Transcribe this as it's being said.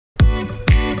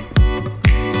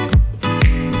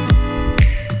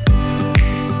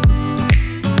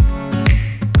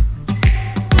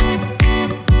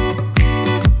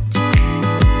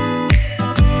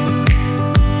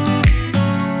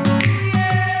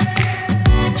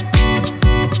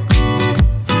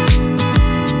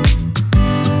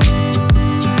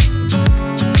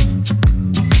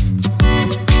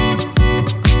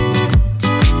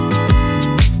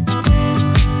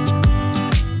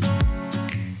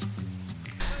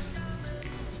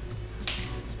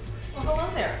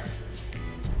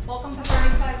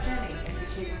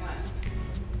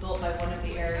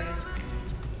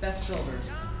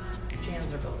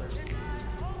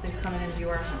you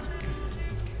are home.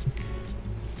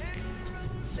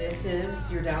 This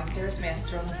is your downstairs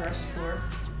master on the first floor.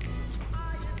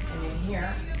 And in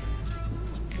here,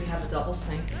 we have a double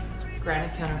sink,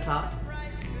 granite countertop,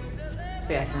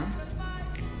 bathroom.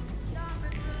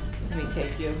 Let me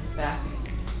take you back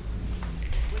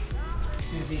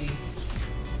to the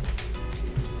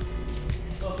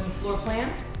open floor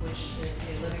plan, which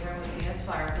is a living room with a gas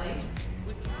fireplace,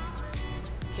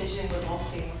 kitchen with all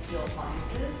stainless steel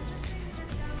appliances.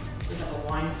 We have a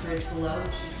wine fridge below,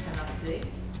 which you cannot see.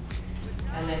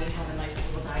 And then you have a nice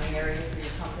little dining area for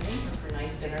your company or for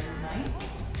nice dinners at night.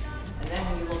 And then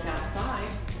when you look outside,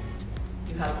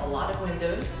 you have a lot of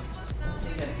windows, so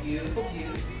you have beautiful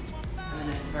views. And then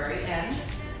at the very end,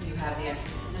 you have the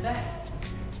entrance to the bay.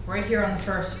 Right here on the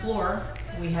first floor,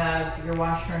 we have your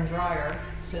washer and dryer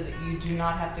so that you do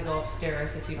not have to go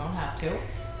upstairs if you don't have to,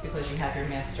 because you have your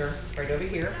master right over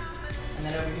here. And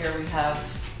then over here we have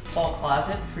a hall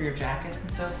closet for your jackets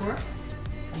and so forth.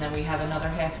 And then we have another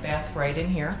half bath right in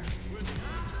here.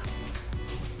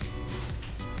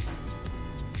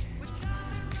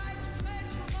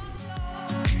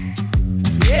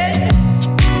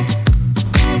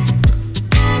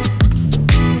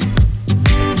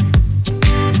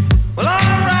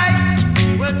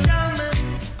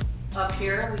 Up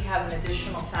here we have an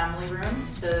additional family room,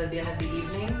 so at the end of the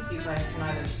evening you guys can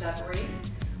either separate,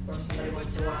 or if somebody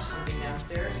wants to watch something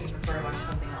downstairs, you prefer to watch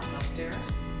something else upstairs.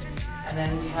 And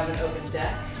then we have an open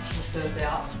deck which goes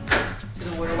out to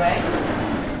the waterway,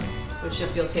 which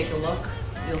if you'll take a look,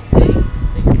 you'll see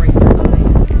that you're right there at the bay,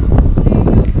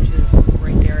 which is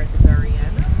right there at the very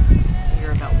end. And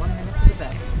you're about 1 minute to the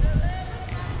bay.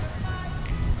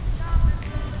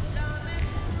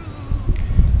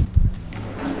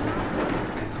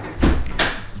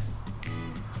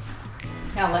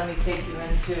 Now let me take you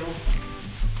into,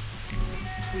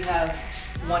 we have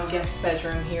one guest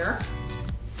bedroom here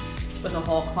with a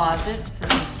hall closet for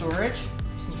some storage,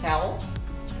 some towels.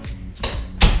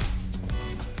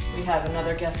 We have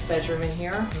another guest bedroom in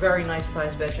here. Very nice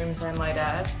sized bedrooms, I might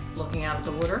add, looking out at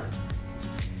the water.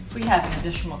 We have an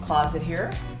additional closet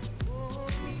here.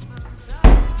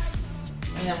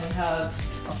 And then we have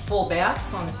a full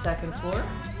bath on the second floor,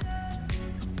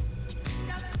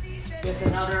 with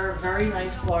another very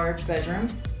nice large bedroom.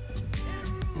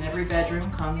 And every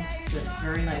bedroom comes with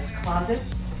very nice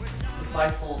closets with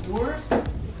bifold doors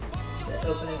that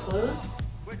open and close,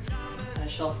 and a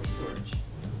shelf for storage.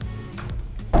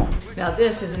 Now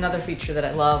this is another feature that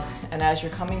I love, and as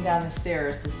you're coming down the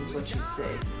stairs, this is what you see.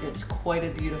 It's quite a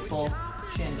beautiful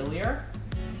chandelier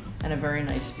and a very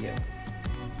nice view.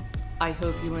 I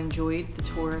hope you enjoyed the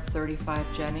tour of 35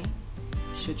 Jennie.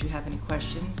 Should you have any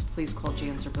questions, please call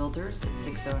Janzer Builders at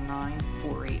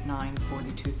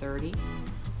 609-489-4230.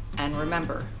 And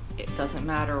remember, it doesn't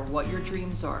matter what your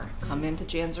dreams are. Come into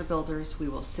Janzer Builders, we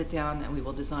will sit down and we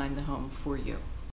will design the home for you.